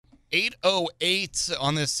8:08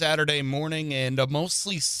 on this Saturday morning, and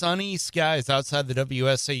mostly sunny skies outside the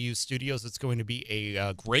WSAU studios. It's going to be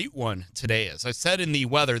a great one today. As I said in the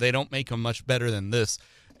weather, they don't make them much better than this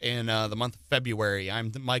in the month of February.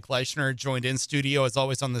 I'm Mike Leischner, joined in studio, as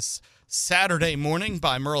always, on this Saturday morning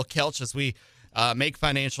by Merle Kelch as we make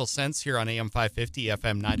financial sense here on AM 550,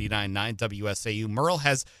 FM 99.9 WSAU. Merle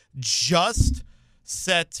has just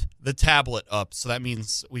set the tablet up, so that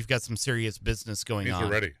means we've got some serious business going on. We're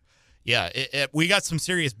ready. Yeah, we got some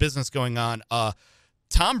serious business going on.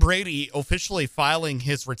 Tom Brady officially filing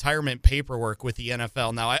his retirement paperwork with the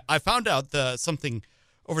NFL. Now, I found out something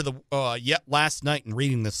over the last night in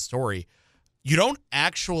reading this story. You don't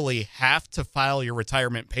actually have to file your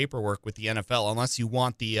retirement paperwork with the NFL unless you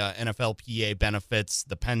want the NFLPA benefits,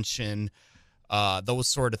 the pension, those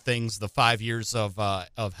sort of things. The 5 years of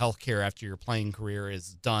health care after your playing career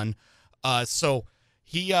is done. So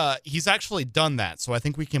he's actually done that. So I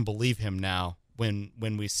think we can believe him now when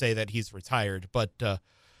we say that he's retired. But the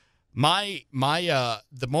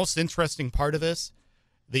most interesting part of this,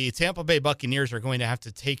 the Tampa Bay Buccaneers are going to have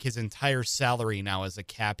to take his entire salary now as a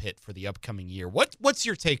cap hit for the upcoming year. What's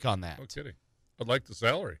your take on that? No kidding. I'd like the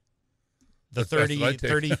salary. The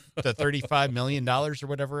 $35 million or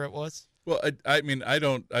whatever it was? Well, I mean, I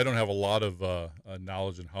don't have a lot of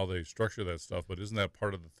knowledge in how they structure that stuff, but isn't that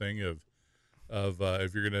part of the thing of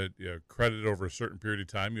if you're going to credit it over a certain period of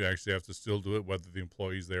time, you actually have to still do it whether the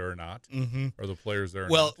employee's there or not, or the players there or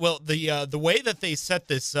not? Well, the way that they set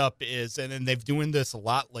this up is, and they've doing this a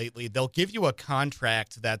lot lately, they'll give you a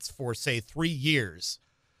contract that's for, say, 3 years.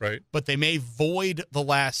 Right. But they may void the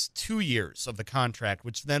last 2 years of the contract,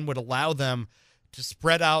 which then would allow them to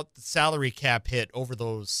spread out the salary cap hit over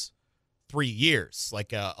those 3 years,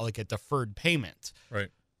 like a deferred payment. Right.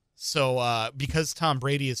 So because Tom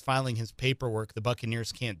Brady is filing his paperwork, the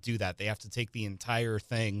Buccaneers can't do that. They have to take the entire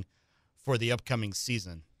thing for the upcoming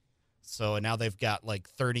season. So now they've got like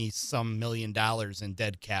 $30-some million in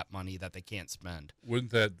dead cap money that they can't spend.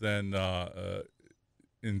 Wouldn't that then,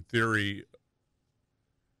 in theory,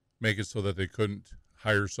 make it so that they couldn't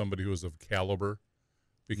hire somebody who was of caliber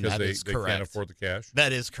because they can't afford the cash?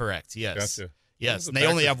 That is correct, yes. Gotcha. Yes, and they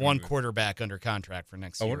only have one quarterback under contract for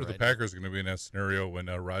next year. I wonder if the Packers are going to be in that scenario when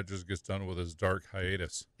Rodgers gets done with his dark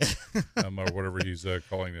hiatus, or whatever he's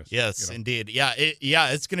calling this. Yes, indeed. Yeah,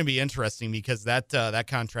 it's going to be interesting because that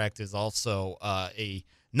contract is also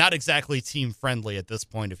not exactly team friendly at this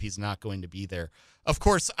point if he's not going to be there. Of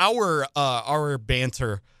course, our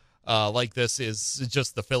banter like this is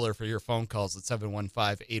just the filler for your phone calls at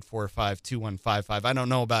 715-845-2155. I don't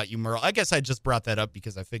know about you, Merle. I guess I just brought that up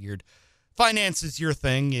because I figured finance is your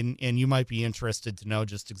thing, and you might be interested to know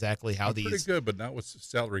just exactly how these. Pretty good, but not with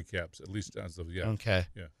salary caps, at least as of yet. Okay.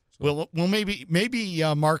 Yeah. So. Well, maybe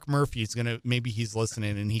Mark Murphy's maybe he's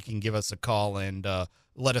listening and he can give us a call and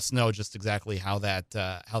let us know just exactly how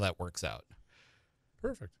that works out.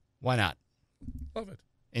 Perfect. Why not? Love it.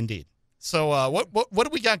 Indeed. So what do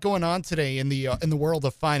we got going on today in the world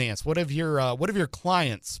of finance? What have your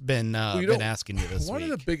clients been asking you this week? One of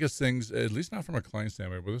the biggest things, at least not from a client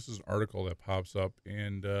standpoint, but this is an article that pops up,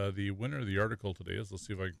 and the winner of the article today is, let's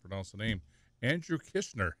see if I can pronounce the name, Andrew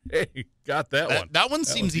Kishner. Hey, got that one. That one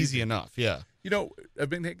seems easy enough. Yeah.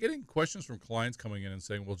 I've been getting questions from clients coming in and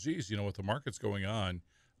saying, well, geez, with the markets going on,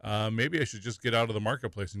 maybe I should just get out of the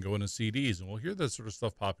marketplace and go into CDs, and we'll hear that sort of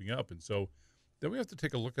stuff popping up, and so. Then we have to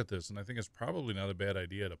take a look at this, and I think it's probably not a bad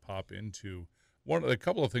idea to pop into a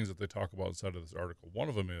couple of things that they talk about inside of this article. One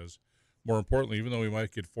of them is, more importantly, even though we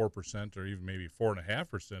might get 4% or even maybe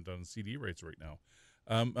 4.5% on CD rates right now,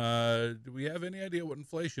 do we have any idea what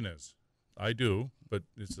inflation is? I do, but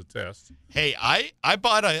it's a test. Hey, I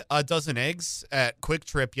bought a dozen eggs at Quick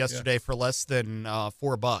Trip yesterday for less than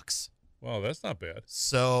 $4. Well, that's not bad.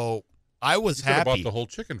 So I was happy. You could have bought the whole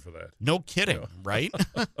chicken for that. No kidding, right?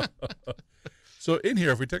 So in here,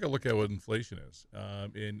 if we take a look at what inflation is,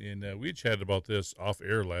 we chatted about this off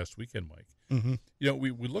air last weekend, Mike. Mm-hmm.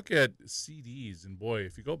 We look at CDs, and boy,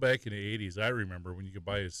 if you go back in the 80s, I remember when you could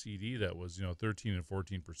buy a CD that was 13 and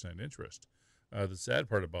 14% interest. The sad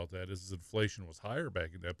part about that is inflation was higher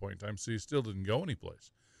back at that point in time, so you still didn't go anyplace.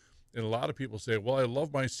 And a lot of people say, well, I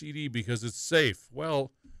love my CD because it's safe.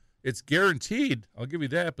 Well, it's guaranteed. I'll give you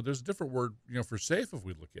that, but there's a different word, for safe if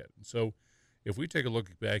we look at it. And so if we take a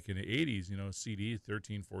look back in the 80s, CD,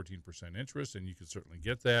 13, 14% interest, and you can certainly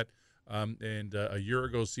get that. And a year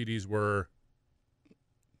ago, CDs were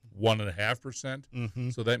 1.5%.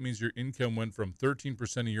 Mm-hmm. So that means your income went from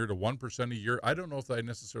 13% a year to 1% a year. I don't know if I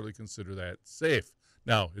necessarily consider that safe.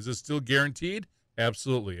 Now, is it still guaranteed?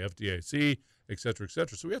 Absolutely. FDIC, et cetera, et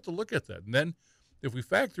cetera. So we have to look at that. And then if we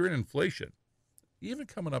factor in inflation, even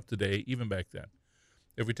coming up today, even back then.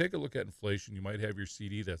 If we take a look at inflation, you might have your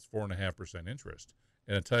CD that's 4.5% interest.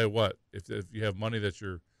 And I tell you what, if you have money that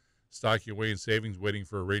you're stocking away in savings waiting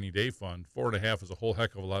for a rainy day fund, 4.5 is a whole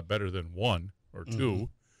heck of a lot better than 1 or 2.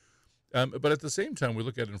 But at the same time, we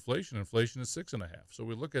look at inflation. Inflation is 6.5. So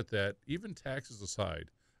we look at that, even taxes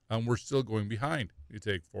aside, we're still going behind. You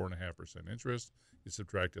take 4.5% interest, you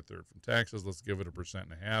subtract a third from taxes. Let's give it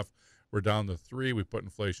 1.5%. We're down to 3. We put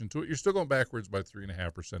inflation to it. You're still going backwards by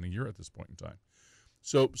 3.5% a year at this point in time.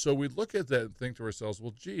 So we look at that and think to ourselves,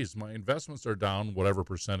 well, geez, my investments are down whatever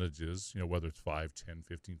percentage is, whether it's 5, 10,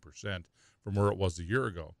 15% from where it was a year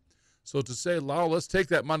ago. So to say, let's take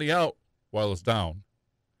that money out while it's down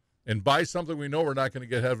and buy something we know we're not going to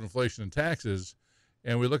get ahead of inflation and taxes,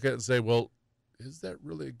 and we look at it and say, well, is that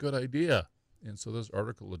really a good idea? And so this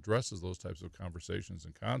article addresses those types of conversations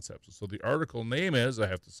and concepts. And so the article name is, I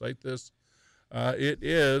have to cite this, it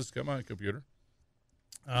is, come on, computer,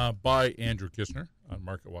 by Andrew Kistner on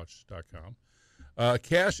MarketWatch.com.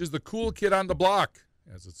 Cash is the cool kid on the block,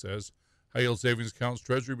 as it says. High yield savings accounts,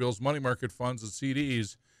 treasury bills, money market funds, and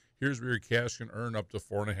CDs. Here's where your cash can earn up to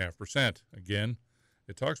 4.5%. Again,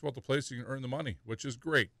 it talks about the place you can earn the money, which is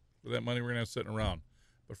great. For that money, we're going to have sitting around.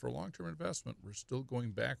 But for long-term investment, we're still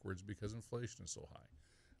going backwards because inflation is so high.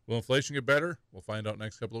 Will inflation get better? We'll find out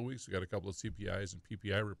next couple of weeks. We've got a couple of CPIs and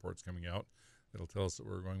PPI reports coming out that'll tell us that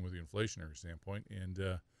we're going with the inflationary standpoint. And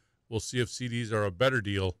we'll see if CDs are a better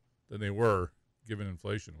deal than they were given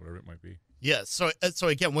inflation, whatever it might be. Yeah, so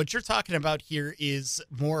again, what you're talking about here is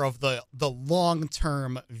more of the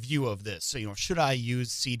long-term view of this. So, should I use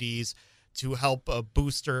CDs to help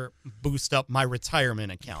boost up my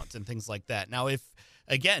retirement account and things like that? Now, if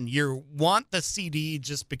again, you want the CD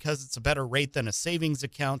just because it's a better rate than a savings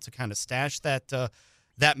account to kind of stash that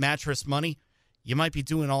mattress money, you might be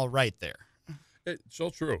doing all right there. It's so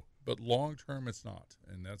true, but long-term it's not,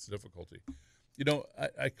 and that's the difficulty.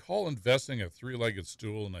 I call investing a three-legged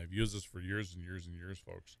stool, and I've used this for years and years and years,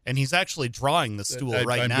 folks. And he's actually drawing the stool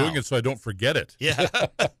right now. I'm doing it so I don't forget it. Yeah.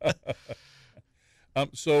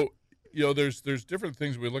 There's different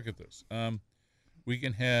things we look at this. We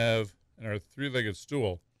can have in our three-legged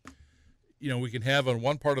stool, we can have on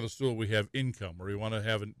one part of the stool we have income, where we want to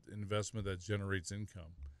have an investment that generates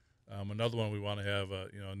income. Another one we want to have,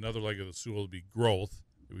 another leg of the stool would be growth.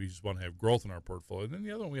 We just want to have growth in our portfolio. And then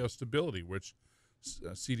the other one we have stability, which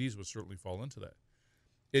CDs would certainly fall into that.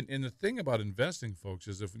 And the thing about investing, folks,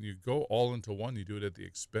 is if when you go all into one, you do it at the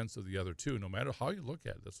expense of the other two. No matter how you look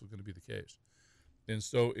at it, that's what's going to be the case. And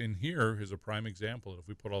so in here is a prime example. If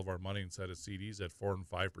we put all of our money inside of CDs at 4 and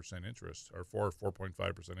 5% interest, or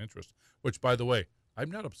 4.5% interest, which, by the way,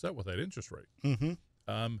 I'm not upset with that interest rate.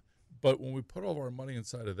 Mm-hmm. But when we put all of our money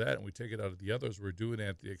inside of that and we take it out of the others, we're doing it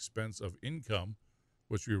at the expense of income,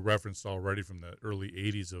 which we referenced already from the early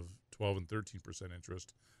 80s of 12 and 13%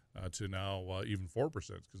 interest to now even 4%,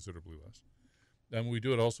 considerably less. And we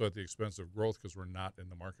do it also at the expense of growth because we're not in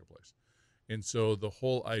the marketplace. And so the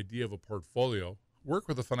whole idea of a portfolio, work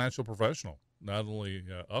with a financial professional, not only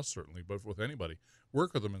us certainly, but with anybody.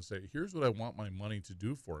 Work with them and say, here's what I want my money to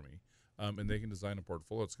do for me. And they can design a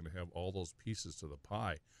portfolio that's going to have all those pieces to the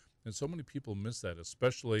pie. And so many people miss that,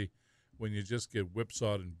 especially when you just get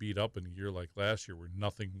whipsawed and beat up in a year like last year where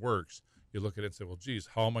nothing works. You look at it and say, well, geez,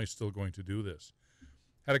 how am I still going to do this?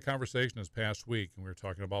 Had a conversation this past week, and we were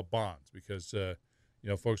talking about bonds because,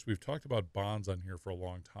 folks, we've talked about bonds on here for a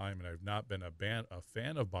long time, and I've not been a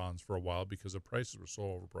fan of bonds for a while because the prices were so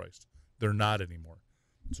overpriced. They're not anymore.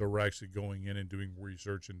 So we're actually going in and doing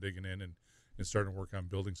research and digging in and starting to work on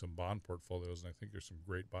building some bond portfolios, and I think there's some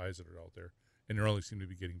great buys that are out there, and they only seem to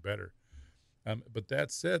be getting better. But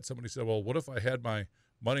that said, somebody said, well, what if I had my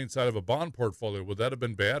money inside of a bond portfolio? Would that have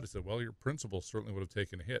been bad? I said, well, your principal certainly would have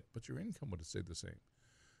taken a hit, but your income would have stayed the same.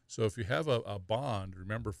 So if you have a bond,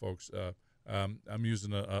 remember, folks, I'm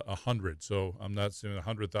using 100, so I'm not saying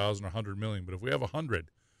 100,000 or 100 million, but if we have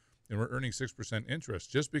 100 and we're earning 6%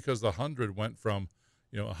 interest, just because the 100 went from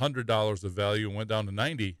 $100 of value and went down to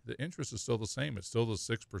 90, the interest is still the same. It's still the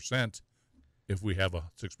 6% if we have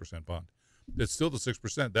a 6% bond. It's still the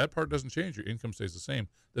 6%. That part doesn't change. Your income stays the same.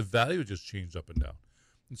 The value just changed up and down.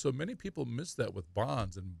 And so many people miss that with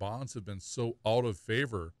bonds, and bonds have been so out of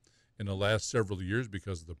favor in the last several years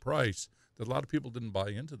because of the price that a lot of people didn't buy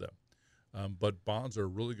into them. But bonds are a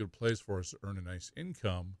really good place for us to earn a nice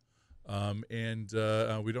income, and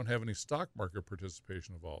we don't have any stock market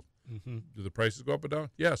participation involved. Mm-hmm. Do the prices go up and down?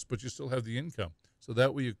 Yes, but you still have the income. So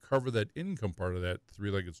that way you cover that income part of that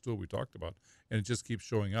three-legged stool we talked about, and it just keeps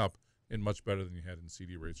showing up and much better than you had in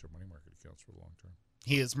CD rates or money market accounts for the long term.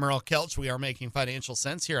 He is Merle Kelch. We are making financial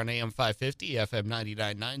sense here on AM 550, FM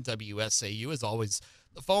 99.9 WSAU. As always,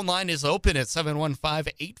 the phone line is open at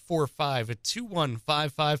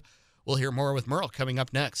 715-845-2155. We'll hear more with Merle coming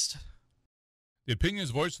up next. The opinions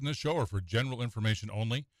voiced in this show are for general information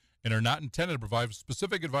only and are not intended to provide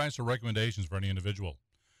specific advice or recommendations for any individual.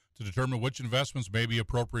 To determine which investments may be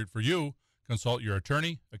appropriate for you, consult your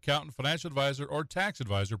attorney, accountant, financial advisor, or tax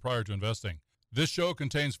advisor prior to investing. This show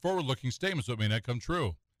contains forward-looking statements that may not come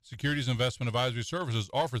true. Securities investment advisory services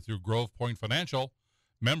offered through Grove Point Financial,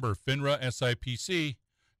 member FINRA SIPC.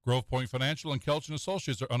 Grove Point Financial and Kelch &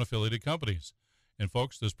 Associates are unaffiliated companies. And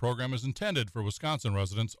folks, this program is intended for Wisconsin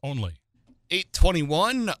residents only.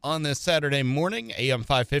 8:21 on this Saturday morning, AM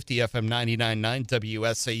 550, FM 99.9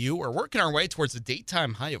 WSAU. We're working our way towards a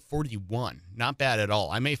daytime high of 41. Not bad at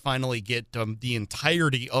all. I may finally get the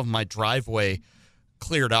entirety of my driveway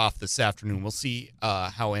cleared off this afternoon. We'll see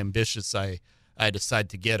how ambitious I decide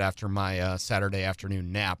to get after my Saturday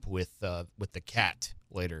afternoon nap with the cat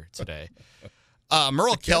later today.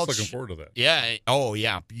 Merle Kelch. Looking forward to that. Yeah. Oh,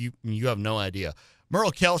 yeah. You have no idea.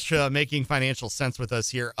 Merle Kelch making financial sense with us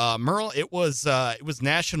here. Merle, it was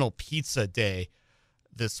National Pizza Day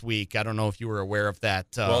this week. I don't know if you were aware of that.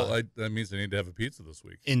 Well, that means I need to have a pizza this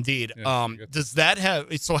week. Indeed. Yeah, does that have?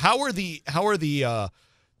 So how are the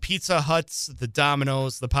Pizza Huts, the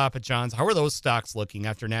Domino's, the Papa John's, how are those stocks looking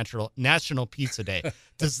after National Pizza Day?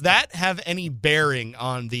 Does that have any bearing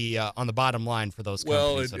on the bottom line for those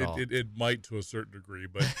companies at all? Well, it might to a certain degree,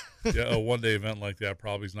 but yeah, a one-day event like that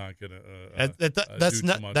probably is not going to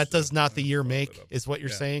that does not the year make, is what you're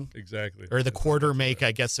saying? Exactly. Or the quarter make,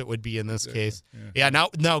 I guess it would be in this case. Yeah. Now,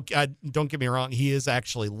 don't get me wrong. He is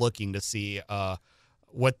actually looking to see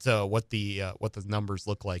what the numbers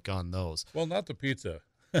look like on those. Well, not the pizza.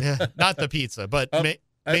 Yeah, not the pizza, but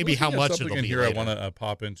maybe how much it'll be here later. I want to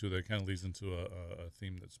pop into that kind of leads into a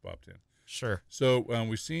theme that's popped in. Sure. So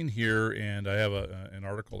we've seen here, and I have an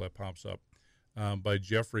article that pops up by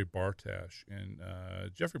Jeffrey Bartash. And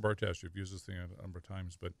Jeffrey Bartash, we've used this thing a number of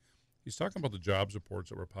times, but he's talking about the jobs reports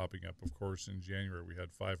that were popping up. Of course, in January, we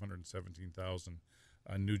had 517,000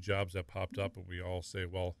 new jobs that popped up, and we all say,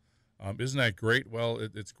 well, isn't that great? Well,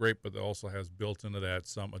 it's great, but it also has built into that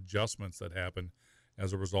some adjustments that happen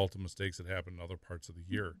as a result of mistakes that happen in other parts of the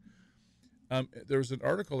year. There's an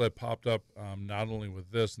article that popped up not only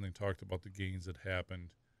with this, and they talked about the gains that happened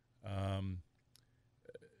and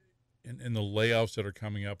the layoffs that are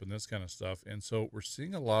coming up and this kind of stuff. And so we're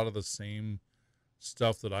seeing a lot of the same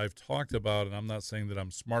stuff that I've talked about, and I'm not saying that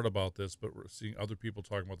I'm smart about this, but we're seeing other people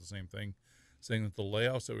talking about the same thing, saying that the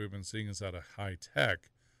layoffs that we've been seeing inside of high tech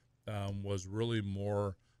was really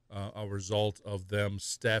more a result of them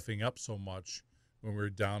staffing up so much when we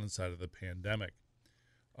were down inside of the pandemic.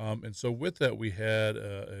 And so with that, we had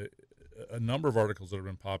a number of articles that have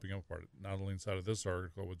been popping up, not only inside of this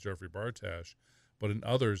article with Jeffrey Bartash, but in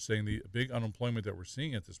others saying the big unemployment that we're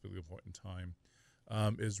seeing at this particular point in time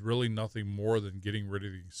is really nothing more than getting rid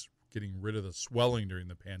of the swelling during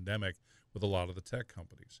the pandemic with a lot of the tech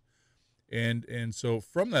companies. And so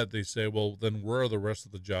from that, they say, well, then where are the rest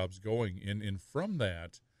of the jobs going? And from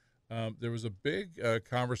that, there was a big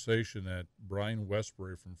conversation that Brian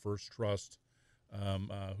Westbury from First Trust,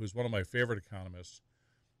 who's one of my favorite economists,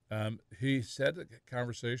 he said a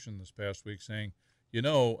conversation this past week saying,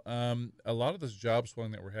 a lot of this job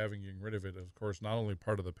swelling that we're having, getting rid of it, of course, not only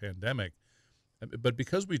part of the pandemic, but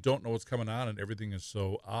because we don't know what's coming on and everything is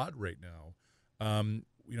so odd right now,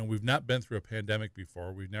 we've not been through a pandemic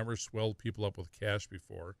before. We've never swelled people up with cash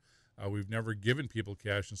before. We've never given people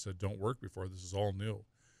cash and said, don't work before. This is all new.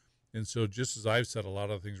 And so just as I've said, a lot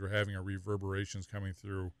of the things we're having are reverberations coming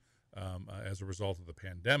through as a result of the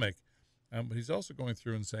pandemic. But he's also going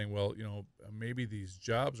through and saying, well, maybe these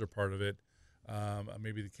jobs are part of it.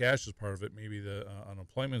 Maybe the cash is part of it. Maybe the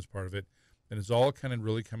unemployment is part of it. And it's all kind of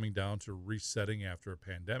really coming down to resetting after a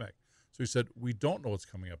pandemic. So he said, we don't know what's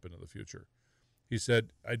coming up into the future. He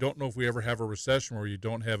said, I don't know if we ever have a recession where you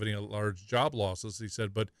don't have any large job losses. He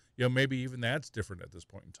said, but maybe even that's different at this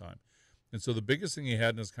point in time. And so the biggest thing he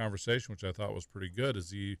had in his conversation, which I thought was pretty good,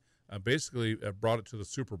 is he basically brought it to the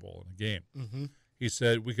Super Bowl in a game. Mm-hmm. He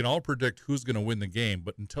said, we can all predict who's going to win the game,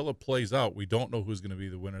 but until it plays out, we don't know who's going to be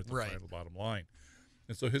the winner at the final bottom line.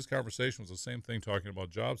 And so his conversation was the same thing talking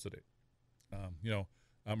about jobs today.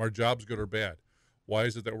 Are jobs good or bad? Why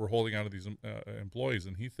is it that we're holding on to these employees?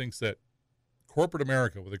 And he thinks that corporate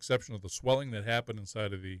America, with the exception of the swelling that happened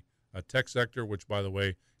inside of the tech sector, which, by the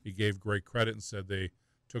way, he gave great credit and said they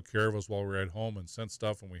took care of us while we were at home and sent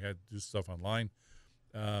stuff and we had to do stuff online.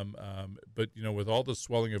 But with all the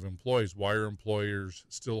swelling of employees, why are employers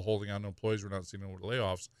still holding on to employees? We're not seeing no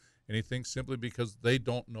layoffs. And he thinks simply because they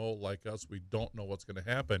don't know, like us, we don't know what's going to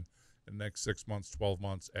happen in the next 6 months, 12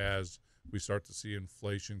 months as we start to see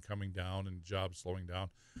inflation coming down and jobs slowing down.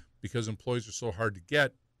 Because employees are so hard to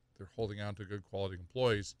get, they're holding on to good quality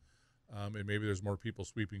employees. And maybe there's more people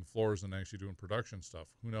sweeping floors than actually doing production stuff.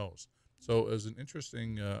 Who knows? So as an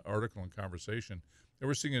interesting article and conversation, and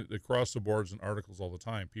we're seeing it across the boards and articles all the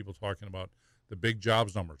time, people talking about the big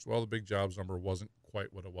jobs numbers. Well, the big jobs number wasn't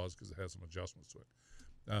quite what it was because it had some adjustments to it.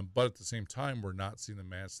 But at the same time, we're not seeing the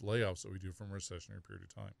mass layoffs that we do from a recessionary period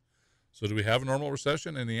of time. So do we have a normal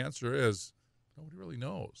recession? And the answer is nobody really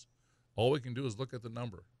knows. All we can do is look at the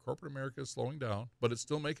number. Corporate America is slowing down, but it's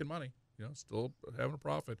still making money, still having a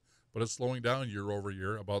profit, but it's slowing down year over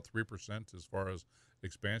year, about 3% as far as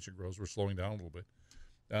expansion grows. We're slowing down a little bit.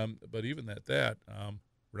 But even at that,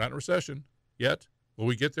 we're not in a recession yet. Will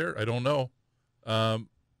we get there? I don't know.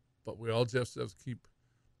 But we all just have to keep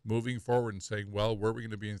moving forward and saying, well, where are we going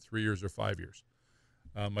to be in 3 years or 5 years?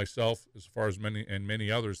 Myself, as far as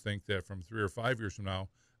many others, think that from 3 or 5 years from now,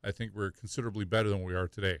 I think we're considerably better than we are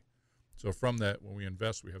today. So from that, when we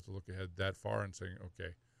invest, we have to look ahead that far and saying,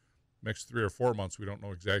 okay, next 3 or 4 months, we don't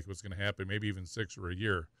know exactly what's going to happen, maybe even 6 or a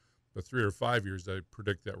year. But 3 or 5 years, I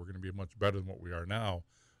predict that we're going to be much better than what we are now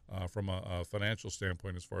from a financial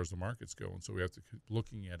standpoint as far as the markets go. And so we have to keep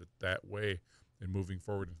looking at it that way and moving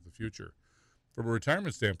forward into the future. From a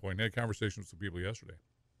retirement standpoint, I had conversations with people yesterday.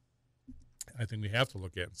 I think we have to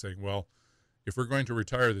look at it and saying, well, if we're going to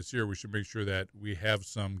retire this year, we should make sure that we have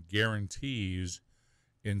some guarantees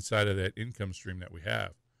inside of that income stream that we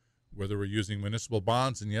have, whether we're using municipal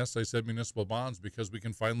bonds. And yes, I said municipal bonds because we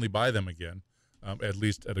can finally buy them again, at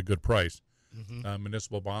least at a good price. Mm-hmm.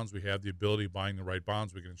 Municipal bonds, we have the ability of buying the right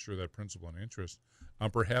bonds. We can ensure that principal and interest.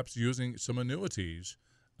 Perhaps using some annuities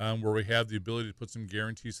where we have the ability to put some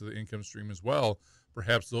guarantees to the income stream as well.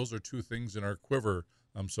 Perhaps those are two things in our quiver,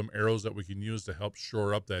 some arrows that we can use to help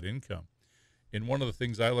shore up that income. And one of the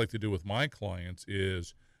things I like to do with my clients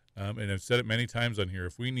is, and I've said it many times on here,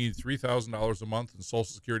 if we need $3,000 a month and Social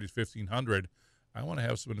Security is $1,500, I want to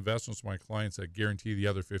have some investments for my clients that guarantee the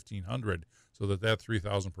other $1,500 so that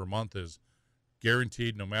 $3,000 per month is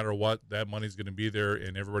guaranteed no matter what. That money's going to be there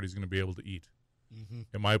and everybody's going to be able to eat. Mm-hmm.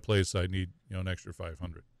 In my place, I need an extra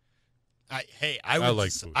 $500.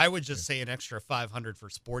 I would just say an extra $500 for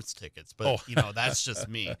sports tickets, but that's just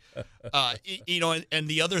me. And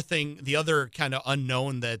the other thing, the other kind of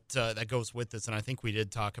unknown that goes with this, and I think we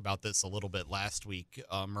did talk about this a little bit last week,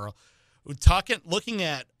 Merle, looking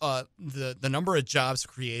at the number of jobs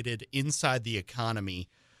created inside the economy.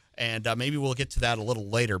 And maybe we'll get to that a little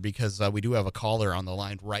later because we do have a caller on the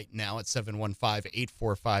line right now at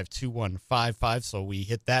 715-845-2155. So we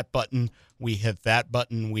hit that button, we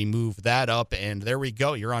move that up, and there we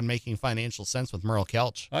go. You're on Making Financial Sense with Merle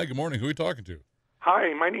Kelch. Hi, good morning. Who are you talking to?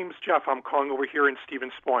 Hi, my name's Jeff. I'm calling over here in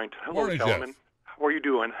Stevens Point. Hello, morning, gentlemen. Jeff. How are you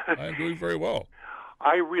doing? I'm doing very well.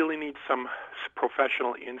 I really need some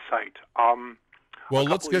professional insight. Well,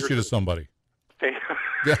 let's get you to somebody.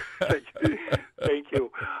 Thank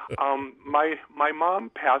you. My mom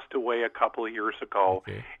passed away a couple of years ago,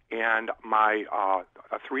 okay. And my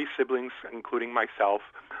 3 siblings, including myself,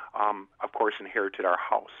 of course, inherited our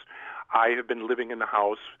house. I have been living in the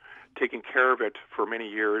house, taking care of it for many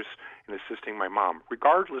years and assisting my mom.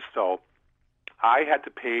 Regardless, though, I had to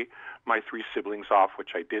pay my 3 siblings off,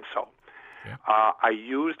 which I did so. Yeah. I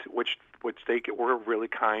used, which they were really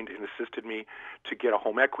kind and assisted me to get a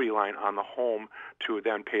home equity line on the home to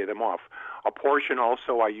then pay them off. A portion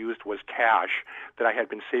also I used was cash that I had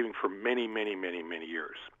been saving for many, many, many, many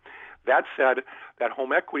years. That said, that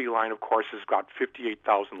home equity line, of course, has got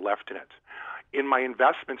 $58,000 left in it. In my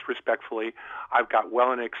investments, respectfully, I've got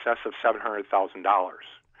well in excess of $700,000.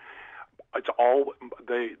 It's all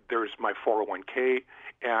there's my 401k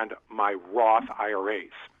and my Roth IRAs.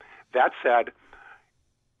 That said,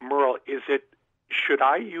 Merle, should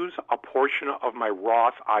I use a portion of my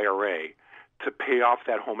Roth IRA to pay off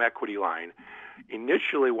that home equity line?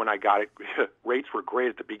 Initially, when I got it, rates were great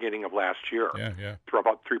at the beginning of last year, for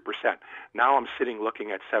about 3%. Now I'm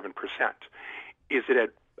looking at 7%.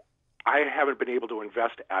 I haven't been able to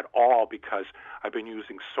invest at all because I've been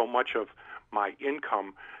using so much of my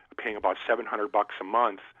income, paying about $700 a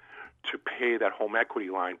month to pay that home equity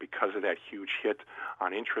line because of that huge hit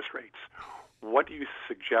on interest rates. What do you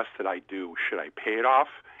suggest that I do? Should I pay it off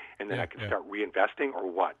and then I can start reinvesting, or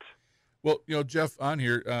what? Well, Jeff, on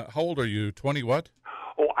here, how old are you? 20 what?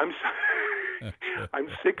 Oh, I'm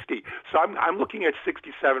 60. So I'm looking at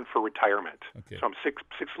 67 for retirement. Okay. So I'm a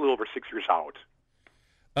little over 6 years out.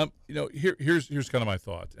 Here's kind of my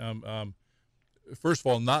thought. first of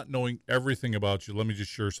all, not knowing everything about you, let me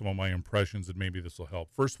just share some of my impressions, and maybe this will help.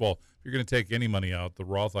 First of all, if you're going to take any money out, the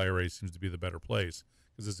Roth IRA seems to be the better place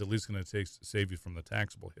because it's at least going to save you from the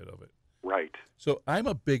taxable hit of it. Right. So I'm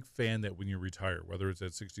a big fan that when you retire, whether it's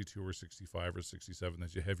at 62 or 65 or 67,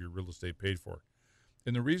 that you have your real estate paid for.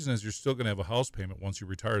 And the reason is you're still going to have a house payment once you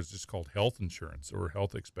retire. It's just called health insurance or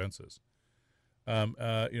health expenses.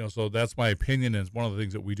 So that's my opinion, and it's one of the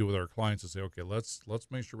things that we do with our clients to say, okay, let's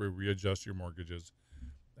make sure we readjust your mortgages.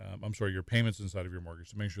 Your payments inside of your mortgage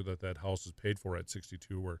to make sure that house is paid for at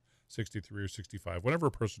 62 or 63 or 65, whenever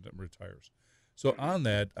a person retires. So on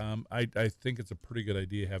that, I think it's a pretty good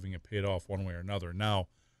idea having it paid off one way or another. Now,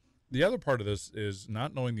 the other part of this is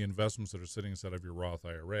not knowing the investments that are sitting inside of your Roth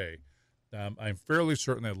IRA. I'm fairly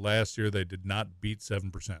certain that last year they did not beat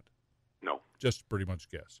 7%. No. Just pretty much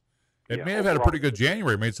guess. It Yeah, may have had a pretty good overall-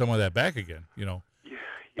 January, made some of that back again, Yeah.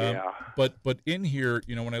 But in here,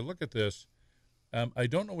 when I look at this, I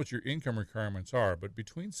don't know what your income requirements are, but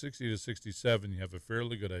between 60 to 67, you have a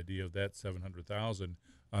fairly good idea of that 700,000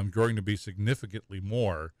 growing to be significantly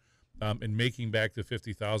more, and making back the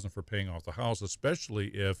 50,000 for paying off the house, especially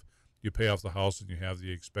if you pay off the house and you have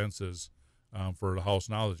the expenses for the house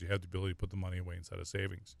now that you have the ability to put the money away inside of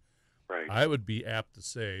savings. Right. I would be apt to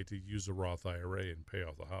say to use a Roth IRA and pay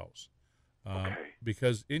off the house. Okay.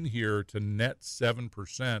 Because in here, to net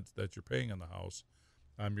 7% that you're paying on the house,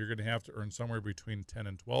 you're going to have to earn somewhere between 10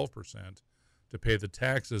 and 12% to pay the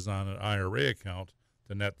taxes on an IRA account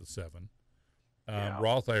to net the 7.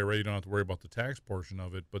 Roth IRA, you don't have to worry about the tax portion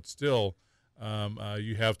of it, but still,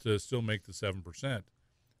 you have to still make the 7%.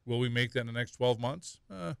 Will we make that in the next 12 months?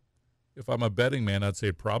 If I'm a betting man, I'd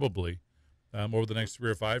say probably. Over the next 3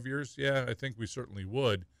 or 5 years, yeah, I think we certainly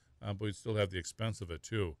would, but we'd still have the expense of it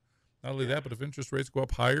too. Not only that, but if interest rates go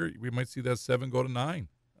up higher, we might see that 7 go to 9.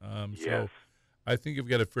 Yes. So I think you've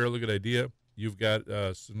got a fairly good idea. You've got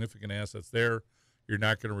significant assets there. You're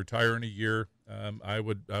not going to retire in a year. I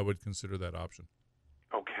would consider that option.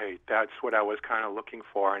 Okay, that's what I was kind of looking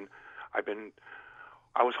for, and I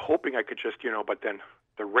was hoping I could just, but then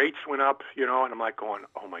the rates went up, and I'm like going,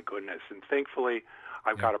 oh my goodness. And thankfully,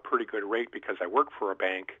 I've got a pretty good rate because I work for a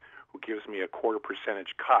bank who gives me a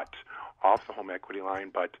 0.25% cut off the home equity line.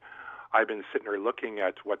 But I've been sitting there looking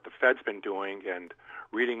at what the Fed's been doing and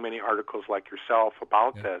reading many articles like yourself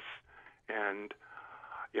about this, and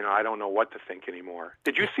I don't know what to think anymore.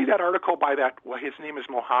 Did you see that article by his name is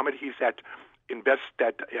Mohammed. He's at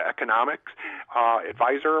Economics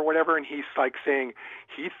advisor or whatever, and he's like saying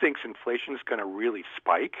he thinks inflation is going to really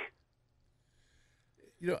spike.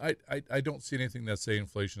 I don't see anything that say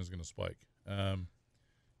inflation is going to spike.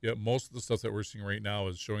 Most of the stuff that we're seeing right now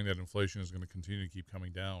is showing that inflation is going to continue to keep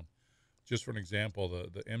coming down. Just for an example,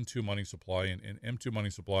 the M2 money supply and M2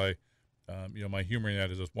 money supply, my humor in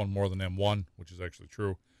that is it's one more than M1, which is actually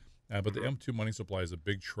true. But the M2 money supply is a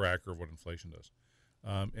big tracker of what inflation does.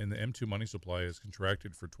 And the M2 money supply is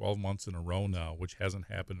contracted for 12 months in a row now, which hasn't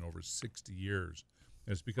happened in over 60 years.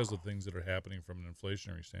 And it's because of things that are happening from an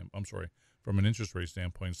interest rate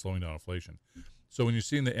standpoint, slowing down inflation. So when you're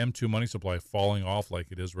seeing the M2 money supply falling off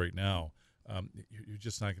like it is right now, you're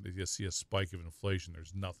just not going to see a spike of inflation.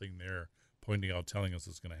 There's nothing there pointing out, telling us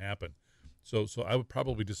it's going to happen. So I would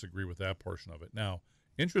probably disagree with that portion of it. Now,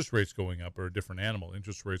 interest rates going up are a different animal.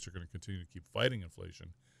 Interest rates are going to continue to keep fighting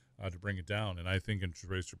inflation to bring it down. And I think interest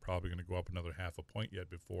rates are probably going to go up another 0.5 point yet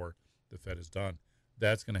before the Fed is done.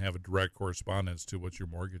 That's going to have a direct correspondence to what your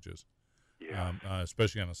mortgage is,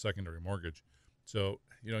 especially on a secondary mortgage. So,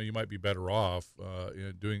 you might be better off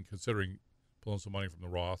considering pulling some money from the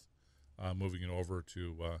Roth, moving it over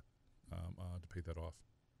to pay that off.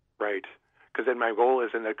 Right. Because then my goal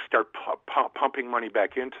is to start pumping money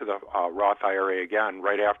back into the Roth IRA again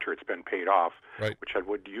right after it's been paid off, which I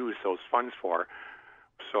would use those funds for.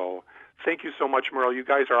 So thank you so much, Merle. You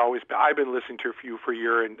guys are always – I've been listening to you for a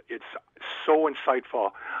year, and it's so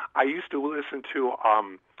insightful. I used to listen to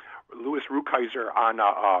Louis Rukeyser on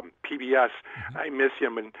PBS. I miss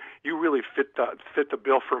him, and you really fit the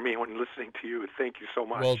bill for me when listening to you. Thank you so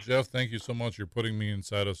much. Well, Jeff, thank you so much. You're putting me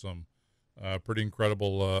inside of some pretty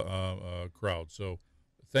incredible crowd. So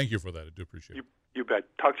thank you for that. I do appreciate it. You bet.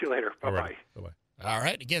 Talk to you later. Bye-bye. Right. Bye-bye. All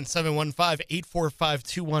right. Again,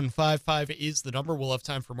 715-845-2155 is the number. We'll have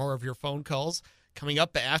time for more of your phone calls coming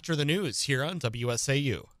up after the news here on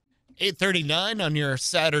WSAU. 8:39 on your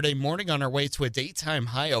Saturday morning, on our way to a daytime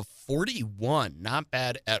high of 41. Not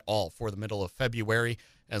bad at all for the middle of February,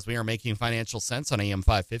 as we are making financial sense on AM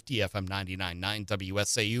 550, FM 99.9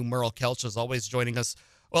 WSAU. Merle Kelch is always joining us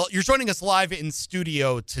Well, you're joining us live in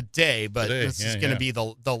studio today, but this is yeah, going to yeah.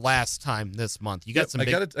 be the last time this month. You got some I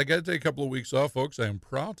big... got to take a couple of weeks off, folks. I am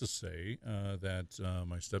proud to say that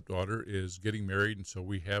my stepdaughter is getting married, and so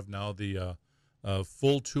we have now the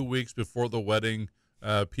full 2 weeks before the wedding.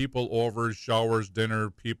 People over, showers, dinner,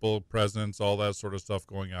 people, presents, all that sort of stuff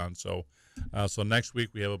going on. So next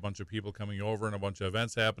week we have a bunch of people coming over and a bunch of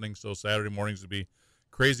events happening. So Saturday mornings will be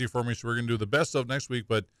crazy for me. So we're going to do the best of next week.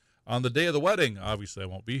 But on the day of the wedding, obviously I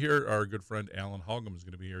won't be here. Our good friend Alan Hogum is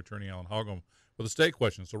going to be here, Attorney Alan Hogum, with estate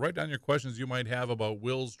questions. So write down your questions you might have about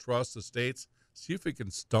wills, trusts, estates. See if we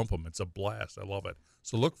can stump them. It's a blast. I love it.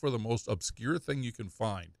 So look for the most obscure thing you can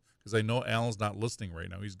find, because I know Alan's not listening right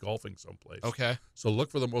now. He's golfing someplace. Okay. So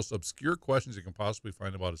look for the most obscure questions you can possibly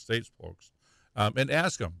find about estates, folks, and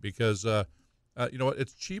ask them, because you know what?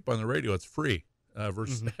 It's cheap on the radio. It's free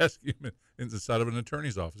versus asking them inside of an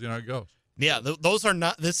attorney's office. You know how it goes. Yeah, those are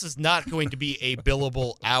not. This is not going to be a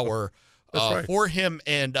billable hour That's right. for him,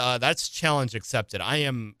 and that's challenge accepted. I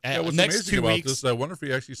am What's next amazing 2 about weeks. this, I wonder if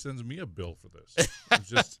he actually sends me a bill for this. It's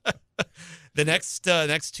just The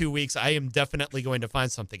next 2 weeks, I am definitely going to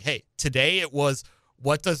find something. Hey, today it was,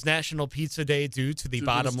 what does National Pizza Day do to the To the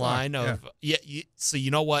bottom stock, line of so you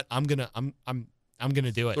know what, I'm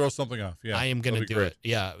gonna do it. throw something off. Yeah, I am gonna that'll be do great. it.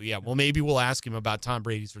 Yeah. Well, maybe we'll ask him about Tom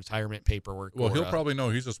Brady's retirement paperwork. Well, or, he'll probably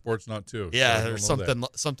know. He's a sports nut too. yeah, so he'll or know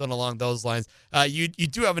that. something along those lines. You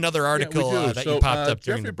do have another article Yeah, we do. that So, you popped up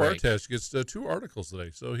during Jeffrey the break. Bartesh gets 2 articles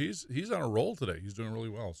today, so he's on a roll today. He's doing really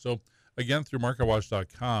well. So again, through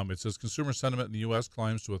MarketWatch.com, it says consumer sentiment in the U.S.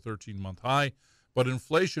 climbs to a 13-month high, but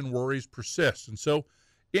inflation worries persist. And so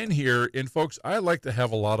in here, and folks, I like to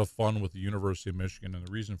have a lot of fun with the University of Michigan, and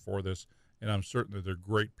the reason for this, and I'm certain that they're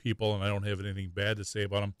great people, and I don't have anything bad to say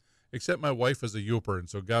about them, except my wife is a Yooper, and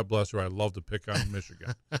so God bless her, I love to pick on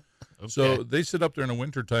Michigan. So they sit up there in the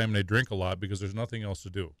wintertime and they drink a lot because there's nothing else to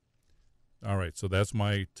do. All right, so that's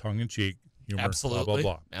my tongue-in-cheek humor, Absolutely. blah, blah,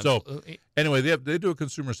 blah. Absolutely. So anyway, they do a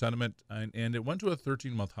consumer sentiment, and it went to a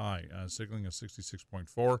 13-month high, signaling a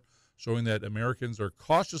 66.4, showing that Americans are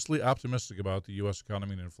cautiously optimistic about the U.S.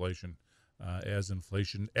 economy and inflation, as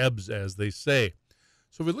inflation ebbs, as they say.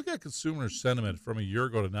 So if we look at consumer sentiment from a year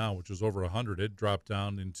ago to now, which was over 100, it dropped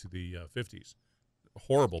down into the 50s.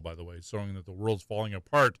 Horrible, by the way, showing that the world's falling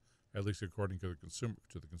apart, at least according to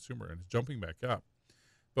the consumer, and it's jumping back up.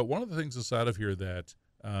 But one of the things inside of here that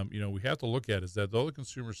we have to look at is that though the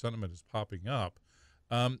consumer sentiment is popping up,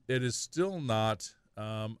 it is still not.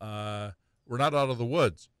 We're not out of the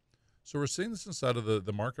woods. So we're seeing this inside of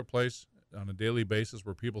the marketplace on a daily basis,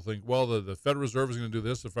 where people think, well, the Federal Reserve is going to do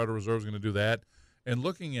this, the Federal Reserve is going to do that. And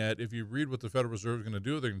looking at, if you read what the Federal Reserve is going to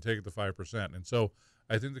do, they're going to take it to 5%. And so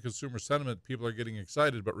I think the consumer sentiment, people are getting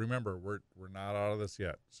excited, but remember, we're not out of this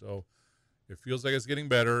yet. So it feels like it's getting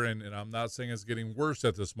better, and I'm not saying it's getting worse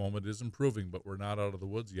at this moment. It is improving, but we're not out of the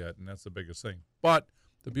woods yet, and that's the biggest thing. But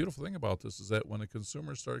the beautiful thing about this is that when a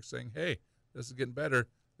consumer starts saying, hey, this is getting better,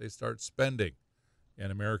 they start spending.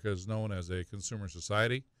 And America is known as a consumer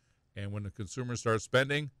society, and when the consumer starts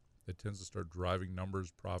spending, it tends to start driving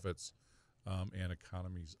numbers, profits, and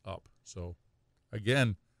economies up. So,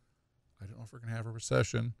 again, I don't know if we're going to have a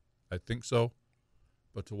recession. I think so.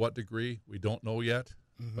 But to what degree, we don't know yet.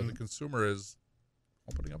 But the consumer is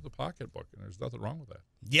opening up the pocketbook, and there's nothing wrong with that.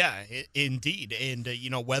 Yeah, indeed. And,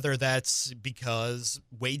 whether that's because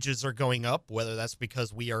wages are going up, whether that's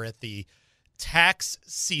because we are at the tax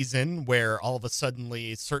season where all of a sudden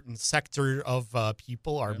a certain sector of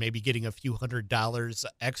people are maybe getting a few $100s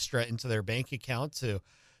extra into their bank account to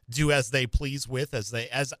do as they please with, as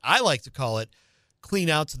I like to call it, clean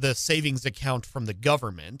out the savings account from the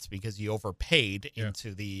government because you overpaid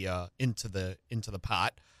into the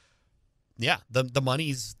pot. Yeah, the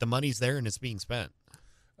money's there and it's being spent.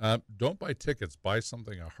 Don't buy tickets. Buy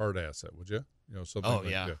something, a hard asset, would you? Something. Oh,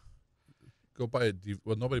 yeah. Go buy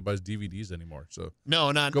nobody buys DVDs anymore. So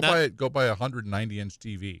no, go buy a 190-inch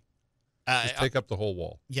TV. Just take up the whole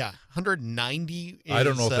wall. Yeah, 190. I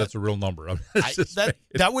don't know if that's a real number.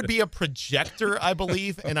 That would be a projector, I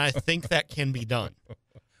believe, and I think that can be done.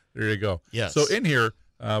 There you go. Yes. So in here,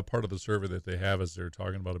 part of the survey that they have is they're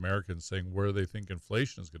talking about Americans saying where they think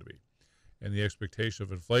inflation is going to be. And the expectation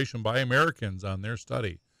of inflation by Americans on their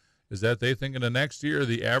study is that they think in the next year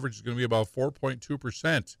the average is going to be about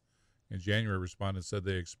 4.2%. In January, respondents said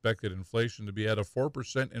they expected inflation to be at a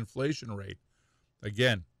 4% inflation rate.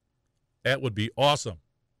 Again, that would be awesome,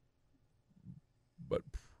 but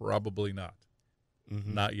probably not.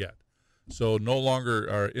 Not yet. So no longer,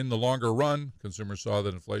 or in the longer run, consumers saw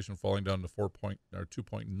that inflation falling down to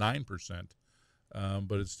 2.9%,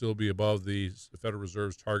 but it'd still be above the Federal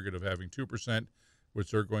Reserve's target of having 2%.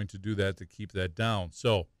 which they're going to do that to keep that down.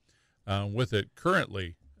 So with it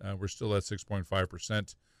currently, we're still at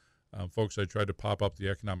 6.5%. Folks, I tried to pop up the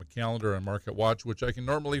economic calendar on Market Watch, which I can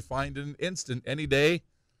normally find in an instant any day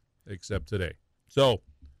except today. So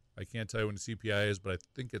I can't tell you when the CPI is, but I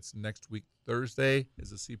think it's next week, Thursday, is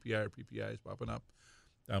the CPI or PPI is popping up.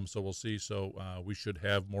 So we'll see. So we should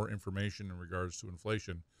have more information in regards to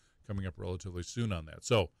inflation coming up relatively soon on that.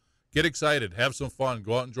 So get excited. Have some fun.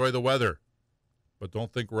 Go out and enjoy the weather. But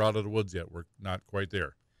don't think we're out of the woods yet. We're not quite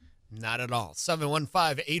there. Not at all.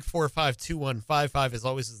 715-845-2155 as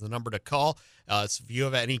always is the number to call. So if you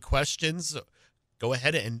have any questions, go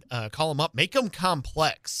ahead and call them up. Make them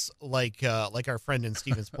complex, like our friend in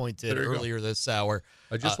Stevens Point did earlier this hour.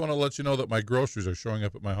 I just want to let you know that my groceries are showing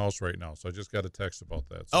up at my house right now, so I just got a text about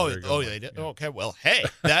that. So they did. Yeah. Okay, well, hey,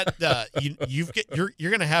 that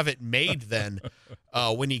you're gonna have it made then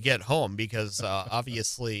when you get home, because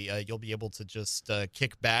obviously you'll be able to just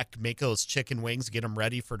kick back, make those chicken wings, get them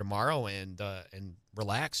ready for tomorrow, and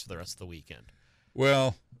relax for the rest of the weekend.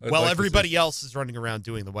 Well, everybody else is running around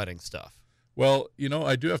doing the wedding stuff. Well,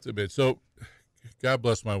 I do have to admit, so God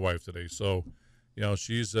bless my wife today. So,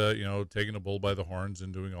 she's, taking the bull by the horns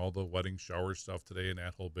and doing all the wedding shower stuff today and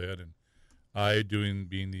that whole bit. And I,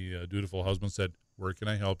 being the dutiful husband, said, where can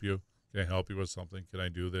I help you? Can I help you with something? Can I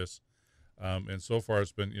do this? And so far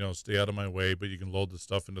it's been, stay out of my way, but you can load the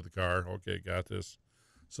stuff into the car. Okay, got this.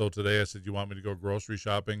 So today I said, you want me to go grocery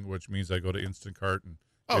shopping, which means I go to Instacart and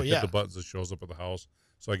hit the buttons that shows up at the house.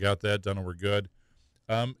 So I got that done and we're good.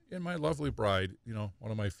 And my lovely bride,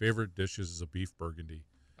 one of my favorite dishes is a beef burgundy.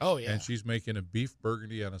 Oh, yeah. And she's making a beef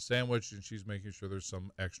burgundy on a sandwich, and she's making sure there's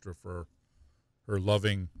some extra for her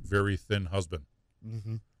loving, very thin husband.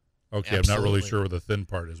 Mm-hmm. Okay, Absolutely. I'm not really sure where the thin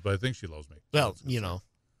part is, but I think she loves me. Well,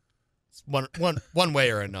 it's one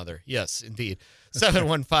way or another. Yes, indeed.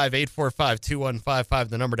 715-845-2155,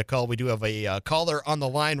 the number to call. We do have a caller on the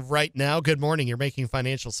line right now. Good morning. You're making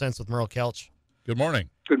financial sense with Merle Kelch. Good morning.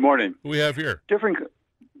 Good morning. Who we have here?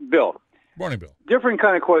 Bill. Morning, Bill. Different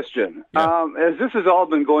kind of question. Yeah. As this has all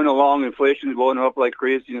been going along, inflation is going up like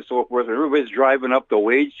crazy and so forth, and everybody's driving up the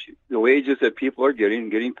wages that people are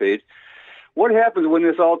getting paid. What happens when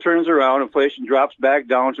this all turns around, inflation drops back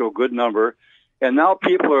down to a good number, and now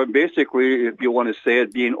people are basically, if you want to say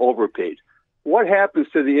it, being overpaid? What happens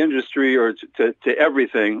to the industry or to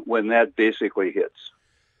everything when that basically hits?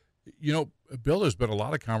 Bill, there's been a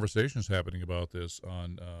lot of conversations happening about this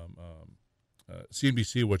on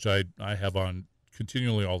CNBC, which I have on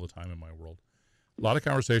continually all the time in my world. A lot of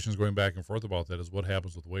conversations going back and forth about that is what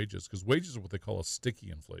happens with wages, because wages are what they call a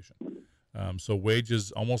sticky inflation. So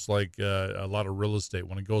wages, almost like a lot of real estate,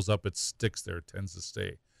 when it goes up, it sticks there, it tends to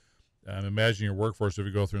stay. Imagine your workforce, if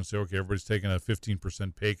you go through and say, okay, everybody's taking a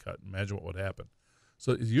 15% pay cut, imagine what would happen.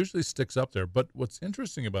 So it usually sticks up there. But what's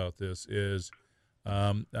interesting about this is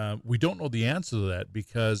we don't know the answer to that,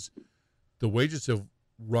 because the wages have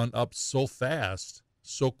run up so fast,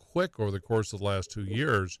 so quick over the course of the last 2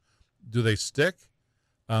 years. Do they stick?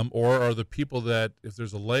 Or are the people that, if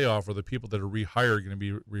there's a layoff, are the people that are rehired going to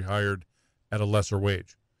be rehired at a lesser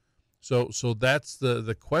wage? So that's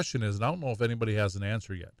the question is, and I don't know if anybody has an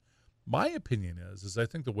answer yet. My opinion is I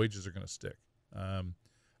think the wages are going to stick. I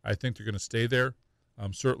think they're going to stay there.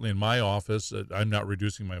 Certainly in my office, I'm not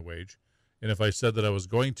reducing my wage. And if I said that I was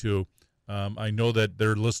going to, I know that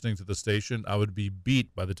they're listening to the station. I would be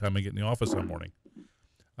beat by the time I get in the office that morning.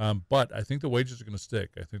 But I think the wages are going to stick.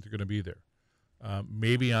 I think they're going to be there.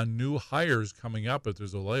 Maybe on new hires coming up, if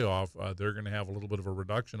there's a layoff, they're going to have a little bit of a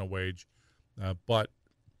reduction of wage. But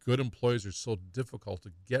good employees are so difficult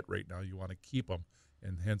to get right now. You want to keep them.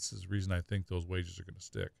 And hence is the reason I think those wages are going to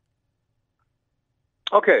stick.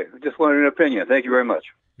 Okay. Just wanted an opinion. Thank you very much.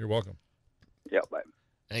 You're welcome. Yeah, bye.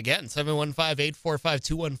 Again,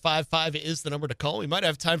 715-845-2155 is the number to call. We might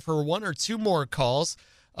have time for one or two more calls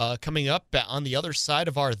coming up on the other side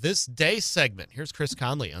of our This Day segment. Here's Chris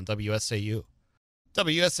Conley on WSAU.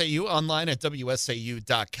 WSAU online at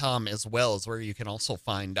WSAU.com as well is where you can also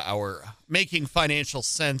find our Making Financial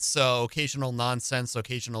Sense, occasional nonsense,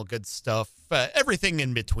 occasional good stuff, everything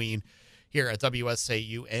in between here at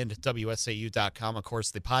WSAU and WSAU.com. Of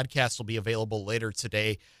course, the podcast will be available later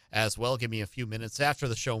today as well. Give me a few minutes after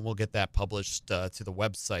the show and we'll get that published to the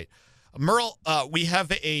website. Merle, we have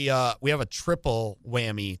a triple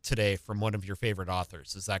whammy today from one of your favorite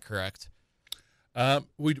authors. Is that correct?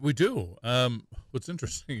 We do. What's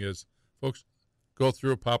interesting is, folks, go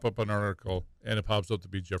through, pop up an article, and it pops up to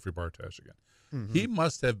be Jeffrey Bartash again. Mm-hmm. He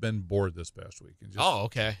must have been bored this past week. And just,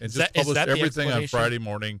 okay. And just published everything on Friday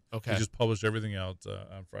morning. Okay. He just published everything out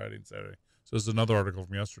on Friday and Saturday. So this is another article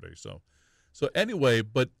from yesterday. So So anyway,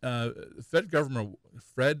 but Fed Governor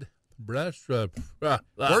Fred.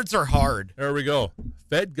 Words are hard. There we go.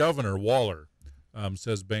 Fed Governor Waller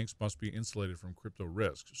says banks must be insulated from crypto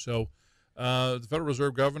risks. So the Federal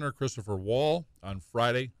Reserve Governor Christopher Wall on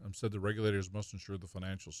Friday said the regulators must ensure the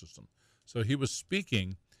financial system. So he was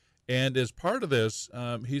speaking, and as part of this,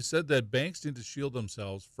 he said that banks need to shield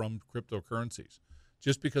themselves from cryptocurrencies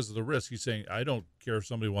just because of the risk. He's saying, I don't care if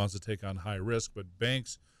somebody wants to take on high risk, but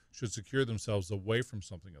banks should secure themselves away from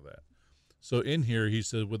something of that. So in here, he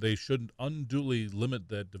said, well, they shouldn't unduly limit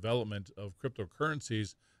the development of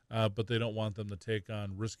cryptocurrencies, but they don't want them to take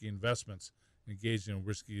on risky investments, engage in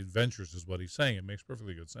risky adventures is what he's saying. It makes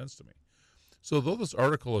perfectly good sense to me. So though this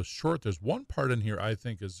article is short, there's one part in here I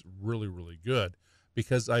think is really, really good,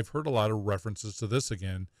 because I've heard a lot of references to this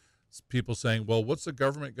again. It's people saying, well, what's the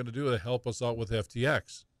government going to do to help us out with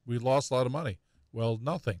FTX? We lost a lot of money. Well,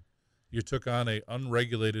 nothing. You took on an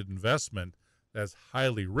unregulated investment that's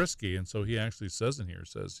highly risky. And so he actually says in here,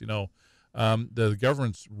 the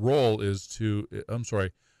government's role is to,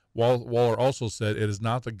 Waller also said it is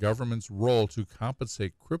not the government's role to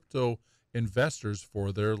compensate crypto investors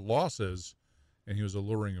for their losses. And he was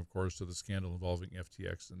alluring, of course, to the scandal involving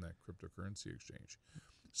FTX and that cryptocurrency exchange.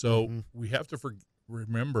 So we have to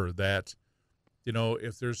remember that,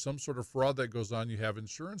 if there's some sort of fraud that goes on, you have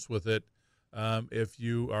insurance with it. If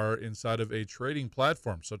you are inside of a trading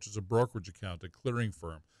platform, such as a brokerage account, a clearing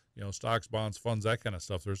firm, stocks, bonds, funds, that kind of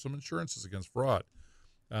stuff, there's some insurances against fraud.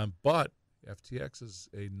 But FTX is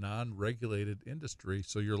a non-regulated industry,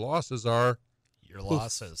 so your losses are...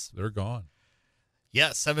 They're gone.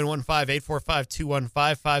 Yes,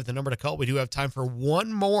 715-845-2155, the number to call. We do have time for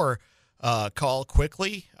one more call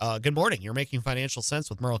quickly. Good morning. You're making financial sense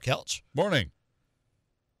with Merle Kelch. Morning.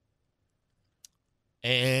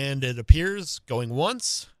 And it appears, going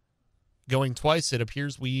once, going twice, it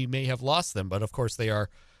appears we may have lost them. But, of course, they are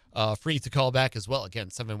free to call back as well. Again,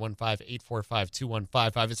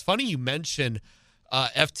 715-845-2155. It's funny you mention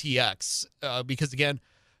FTX because, again,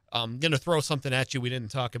 I'm going to throw something at you we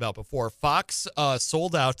didn't talk about before. Fox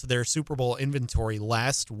sold out their Super Bowl inventory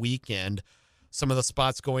last weekend. Some of the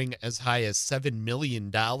spots going as high as $7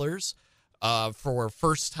 million for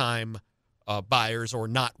first-time buyers or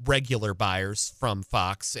not regular buyers from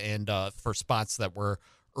Fox, and for spots that were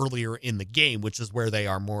earlier in the game, which is where they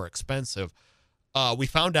are more expensive. We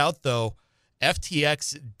found out, though,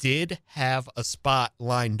 FTX did have a spot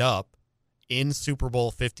lined up in Super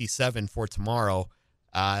Bowl 57 for tomorrow.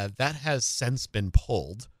 That has since been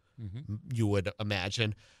pulled, you would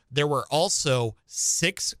imagine. There were also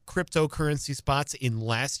 6 cryptocurrency spots in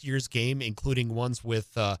last year's game, including ones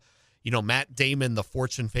with Matt Damon, the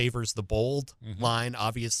fortune favors the bold line,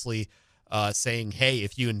 obviously saying, hey,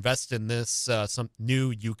 if you invest in this,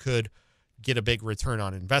 you could get a big return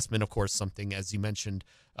on investment. Of course, something, as you mentioned,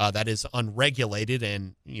 that is unregulated,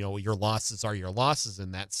 and, your losses are your losses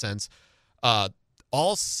in that sense.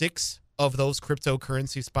 All 6 of those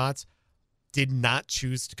cryptocurrency spots did not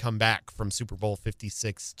choose to come back from Super Bowl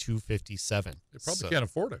 56 to 57. They probably can't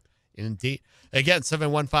afford it. Indeed. Again,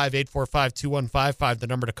 715-845-2155, the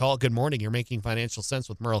number to call. Good morning. You're making financial sense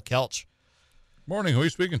with Merle Kelch. Morning. Who are you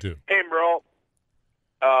speaking to? Hey, Merle.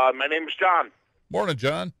 My name is John. Morning,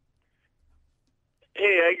 John.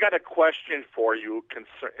 Hey, I got a question for you.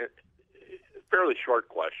 Fairly short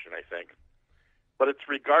question, I think. But it's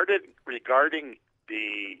regarding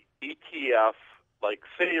the ETF. Like,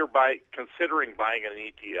 say you're considering buying an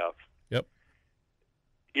ETF. Yep.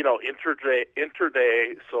 Intraday,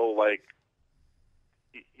 so like,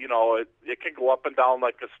 it can go up and down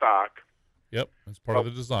like a stock. Yep, that's part of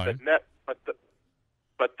the design. But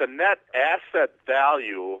the net asset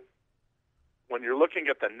value, when you're looking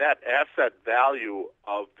at the net asset value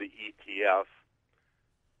of the ETF,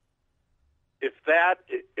 if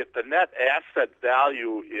the net asset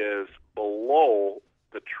value is below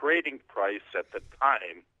the trading price at the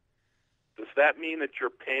time, does that mean that you're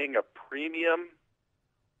paying a premium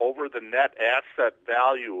over the net asset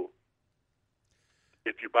value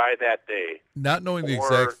if you buy that day? Not knowing the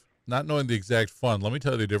exact fund, let me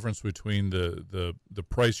tell you the difference between the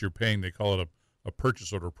price you're paying. They call it a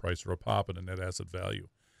purchase order price or a POP and a net asset value.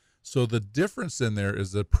 So the difference in there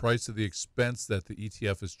is the price of the expense that the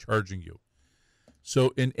ETF is charging you.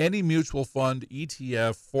 So in any mutual fund,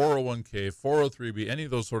 ETF, 401k, 403b, any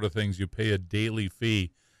of those sort of things, you pay a daily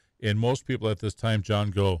fee. And most people at this time,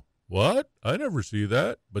 John, go, what? I never see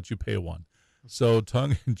that. But you pay one. So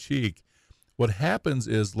tongue in cheek, what happens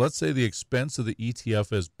is, let's say the expense of the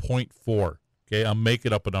ETF is 0.4. Okay, I'm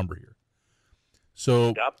making up a number here.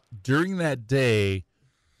 So during that day,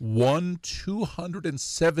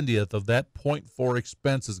 1/270th of that 0.4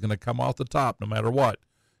 expense is going to come off the top no matter what.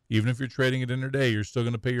 Even if you're trading it intraday, you're still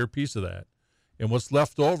going to pay your piece of that. And what's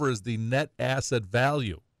left over is the net asset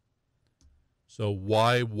value. So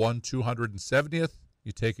why 1/270th?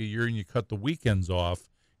 You take a year and you cut the weekends off,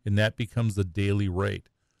 and that becomes the daily rate.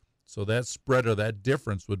 So that spread or that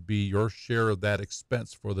difference would be your share of that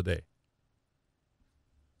expense for the day.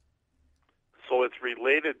 So it's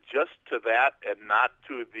related just to that and not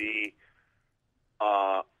to the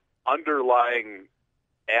underlying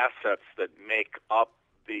assets that make up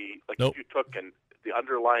the, like Nope. if you took the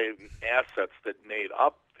underlying assets that made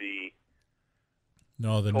up the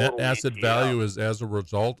No, the net total asset ETF. value is as a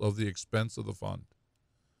result of the expense of the fund,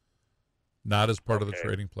 not as part of the Okay.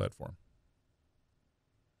 trading platform.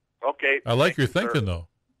 Okay. I like thank your you, sir. thinking, though.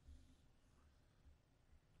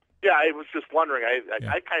 Yeah, I was just wondering.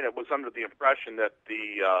 Yeah. I kind of was under the impression that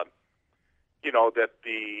the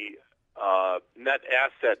net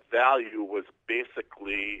asset value was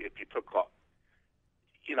basically if you took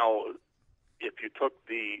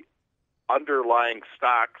the underlying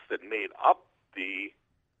stocks that made up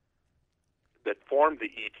that formed the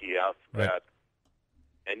ETF Right.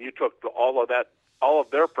 and you took all of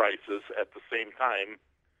their prices at the same time.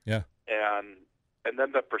 Yeah. And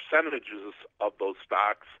then the percentages of those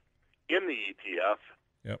stocks in the ETF.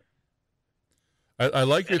 Yep. I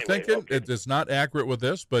like your Anyway, thinking. okay. It's not accurate with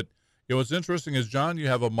this, but what's interesting is, John, you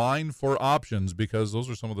have a mind for options because those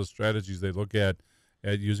are some of the strategies they look at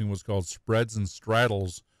using what's called spreads and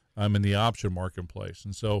straddles in the option marketplace.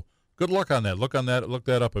 And so good luck on that. Look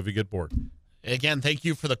that up if you get bored. Again, thank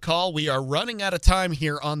you for the call. We are running out of time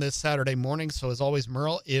here on this Saturday morning. So as always,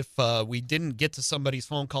 Merle, if we didn't get to somebody's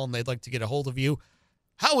phone call and they'd like to get a hold of you,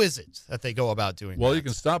 how is it that they go about doing Well, that? you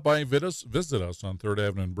can stop by and visit us on 3rd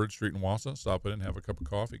Avenue and Bridge Street in Wausau. Stop in and have a cup of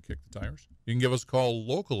coffee, kick the tires. You can give us a call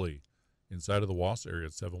locally inside of the Wausau area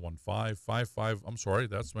at 715-55. I'm sorry,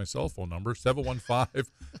 that's my cell phone number,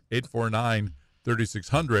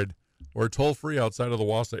 715-849-3600, or toll free outside of the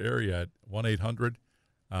Wausau area at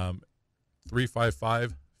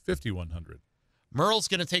 1-800-355-5100. Merle's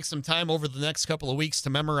going to take some time over the next couple of weeks to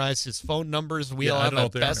memorize his phone numbers. We'll I have don't know a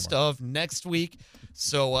if they are best anymore. of next week.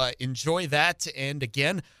 So enjoy that. And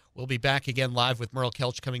again, we'll be back again live with Merle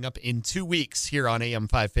Kelch coming up in 2 weeks here on AM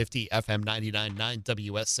 550, FM 99.9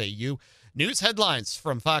 WSAU. News headlines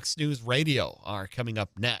from Fox News Radio are coming up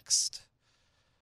next.